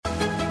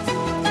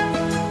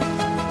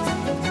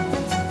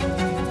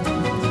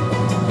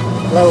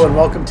Hello and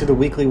welcome to the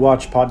Weekly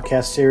Watch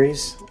podcast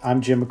series. I'm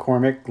Jim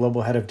McCormick,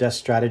 Global Head of Desk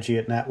Strategy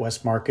at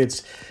NatWest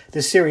Markets.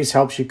 This series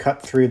helps you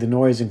cut through the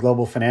noise in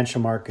global financial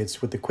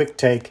markets with a quick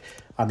take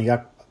on the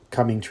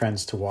upcoming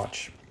trends to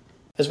watch.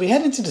 As we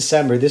head into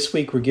December, this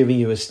week we're giving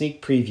you a sneak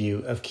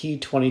preview of key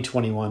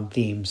 2021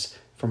 themes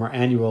from our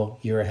annual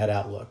Year Ahead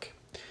Outlook.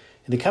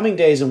 In the coming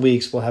days and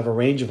weeks, we'll have a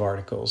range of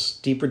articles,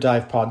 deeper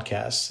dive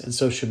podcasts, and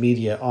social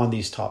media on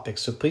these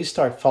topics, so please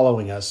start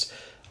following us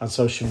on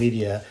social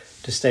media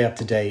to stay up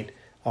to date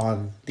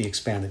on the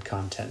expanded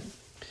content.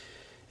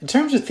 In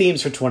terms of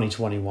themes for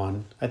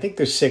 2021, I think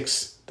there's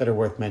 6 that are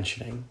worth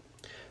mentioning.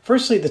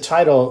 Firstly, the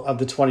title of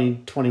the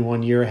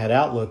 2021 Year Ahead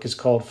Outlook is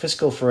called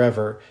Fiscal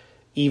Forever,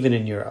 Even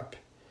in Europe.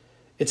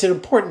 It's an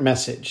important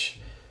message.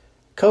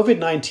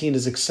 COVID-19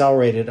 has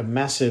accelerated a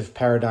massive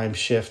paradigm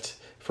shift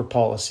for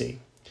policy.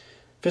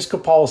 Fiscal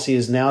policy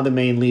is now the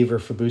main lever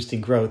for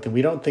boosting growth, and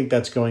we don't think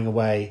that's going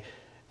away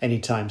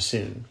anytime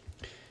soon.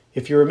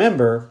 If you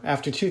remember,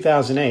 after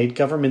 2008,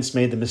 governments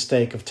made the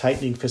mistake of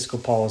tightening fiscal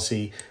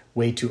policy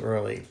way too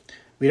early.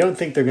 We don't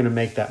think they're going to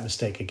make that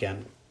mistake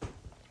again.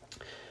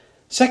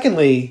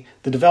 Secondly,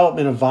 the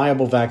development of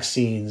viable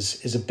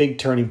vaccines is a big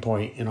turning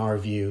point in our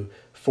view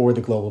for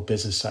the global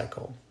business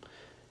cycle.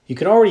 You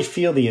can already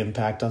feel the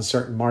impact on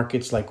certain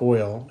markets like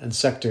oil and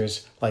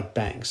sectors like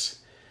banks.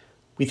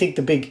 We think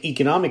the big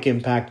economic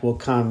impact will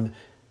come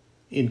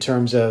in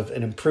terms of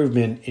an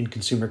improvement in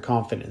consumer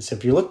confidence.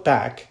 If you look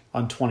back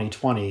on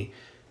 2020,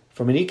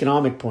 from an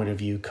economic point of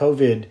view,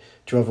 COVID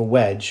drove a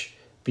wedge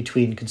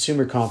between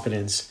consumer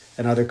confidence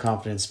and other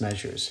confidence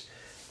measures.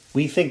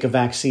 We think a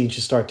vaccine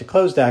should start to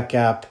close that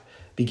gap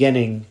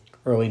beginning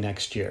early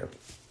next year.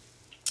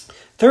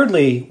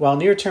 Thirdly, while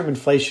near-term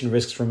inflation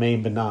risks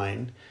remain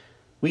benign,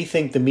 we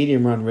think the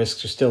medium-run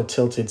risks are still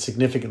tilted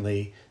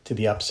significantly to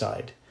the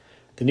upside.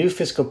 The new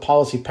fiscal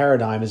policy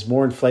paradigm is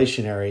more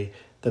inflationary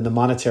than the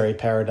monetary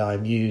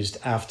paradigm used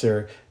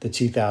after the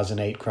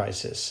 2008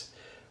 crisis.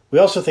 We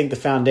also think the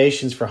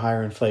foundations for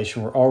higher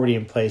inflation were already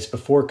in place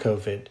before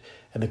COVID,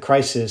 and the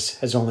crisis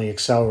has only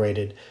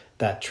accelerated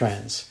that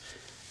trend.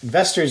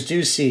 Investors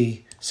do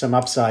see some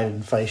upside in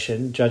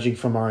inflation, judging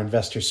from our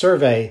investor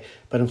survey,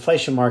 but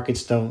inflation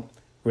markets don't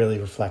really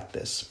reflect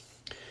this.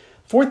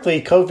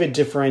 Fourthly, COVID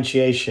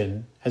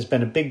differentiation has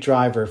been a big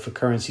driver for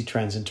currency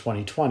trends in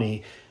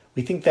 2020.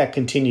 We think that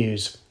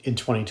continues in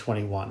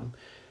 2021.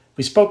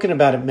 We've spoken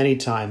about it many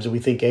times, and we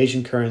think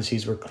Asian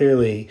currencies were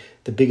clearly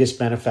the biggest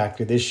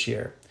benefactor this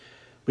year.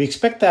 We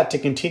expect that to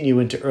continue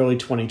into early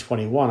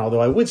 2021,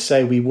 although I would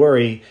say we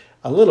worry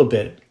a little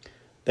bit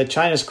that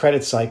China's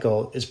credit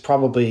cycle is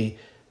probably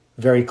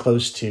very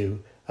close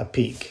to a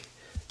peak.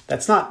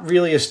 That's not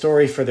really a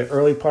story for the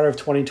early part of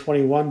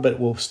 2021, but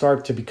will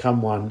start to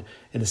become one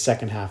in the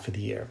second half of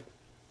the year.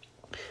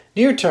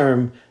 Near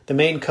term, the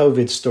main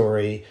COVID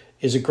story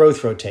is a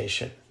growth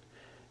rotation.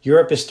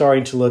 Europe is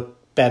starting to look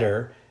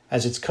better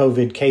as its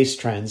COVID case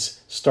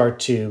trends start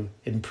to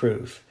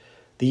improve.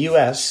 The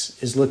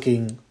US is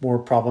looking more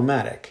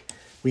problematic.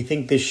 We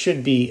think this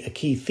should be a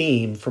key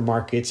theme for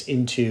markets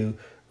into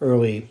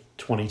early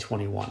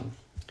 2021.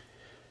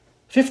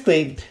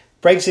 Fifthly,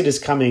 Brexit is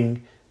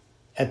coming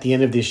at the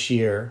end of this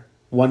year,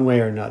 one way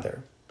or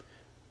another.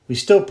 We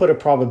still put a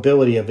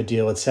probability of a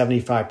deal at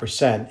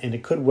 75%, and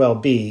it could well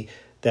be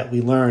that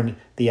we learn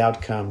the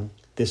outcome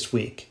this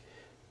week.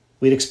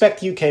 We'd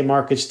expect UK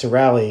markets to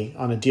rally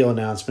on a deal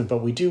announcement,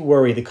 but we do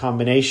worry the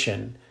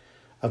combination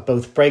of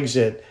both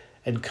Brexit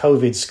and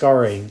COVID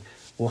scarring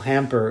will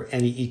hamper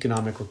any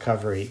economic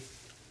recovery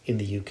in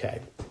the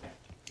UK.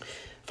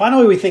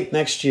 Finally, we think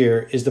next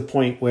year is the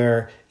point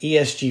where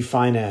ESG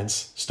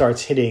finance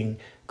starts hitting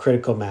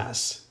critical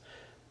mass.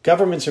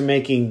 Governments are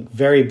making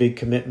very big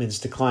commitments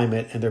to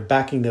climate, and they're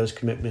backing those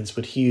commitments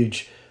with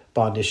huge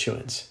bond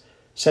issuance.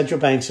 Central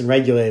banks and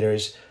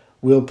regulators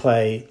will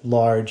play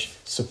large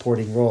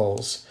supporting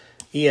roles.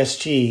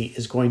 ESG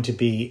is going to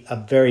be a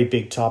very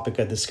big topic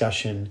of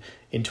discussion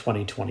in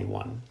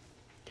 2021.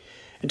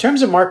 In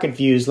terms of market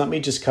views, let me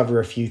just cover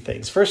a few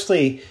things.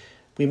 Firstly,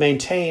 we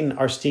maintain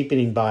our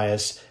steepening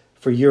bias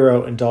for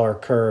euro and dollar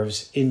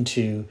curves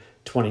into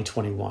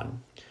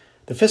 2021.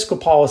 The fiscal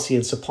policy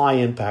and supply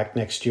impact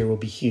next year will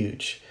be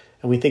huge,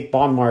 and we think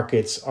bond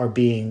markets are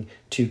being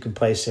too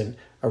complacent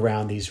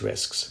around these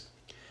risks.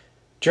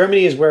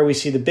 Germany is where we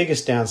see the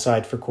biggest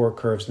downside for core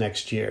curves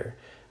next year.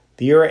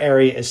 The euro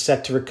area is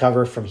set to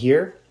recover from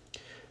here.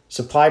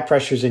 Supply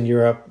pressures in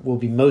Europe will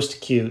be most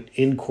acute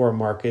in core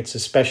markets,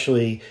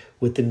 especially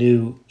with the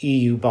new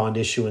EU bond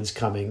issuance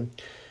coming.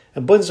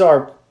 And bonds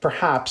are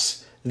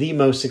perhaps the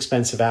most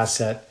expensive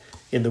asset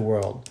in the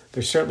world.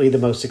 They're certainly the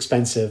most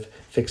expensive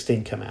fixed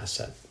income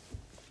asset.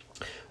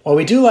 While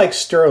we do like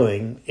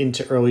sterling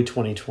into early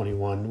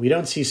 2021, we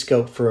don't see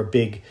scope for a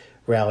big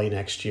rally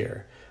next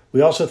year. We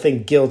also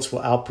think gilts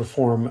will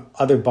outperform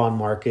other bond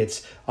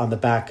markets on the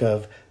back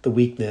of the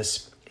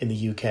weakness in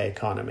the UK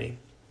economy.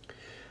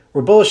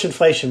 We're bullish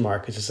inflation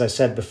markets, as I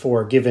said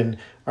before, given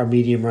our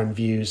medium-run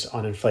views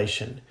on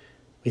inflation.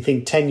 We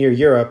think 10-year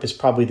Europe is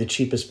probably the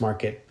cheapest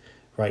market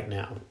right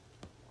now.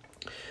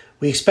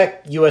 We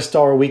expect US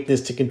dollar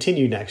weakness to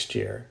continue next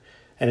year.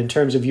 And in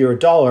terms of euro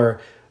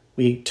dollar,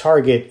 we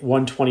target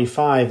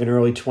 125 in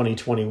early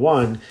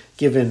 2021,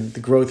 given the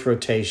growth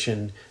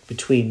rotation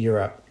between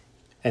Europe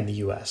and the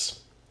US.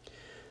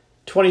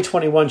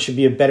 2021 should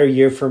be a better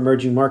year for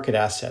emerging market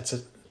assets,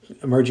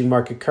 emerging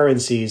market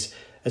currencies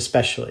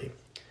especially.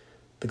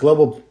 The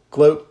global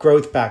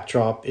growth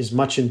backdrop is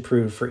much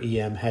improved for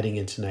EM heading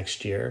into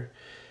next year.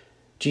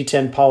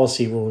 G10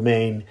 policy will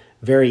remain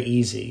very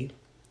easy,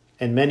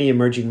 and many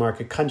emerging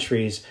market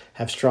countries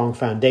have strong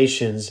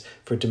foundations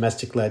for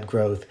domestic-led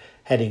growth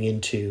heading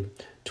into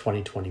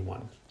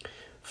 2021.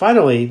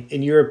 Finally,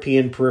 in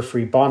European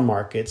periphery bond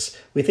markets,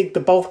 we think the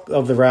bulk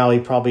of the rally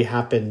probably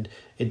happened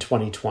in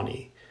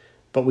 2020,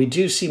 but we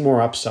do see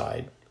more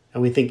upside,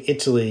 and we think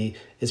Italy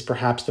is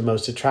perhaps the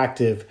most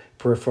attractive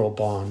peripheral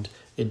bond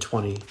in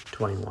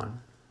 2021.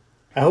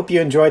 I hope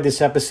you enjoyed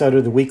this episode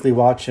of the Weekly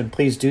Watch, and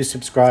please do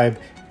subscribe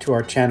to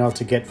our channel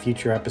to get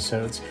future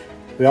episodes.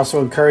 We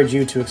also encourage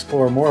you to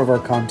explore more of our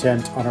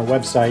content on our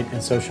website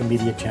and social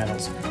media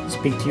channels.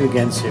 Speak to you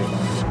again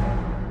soon.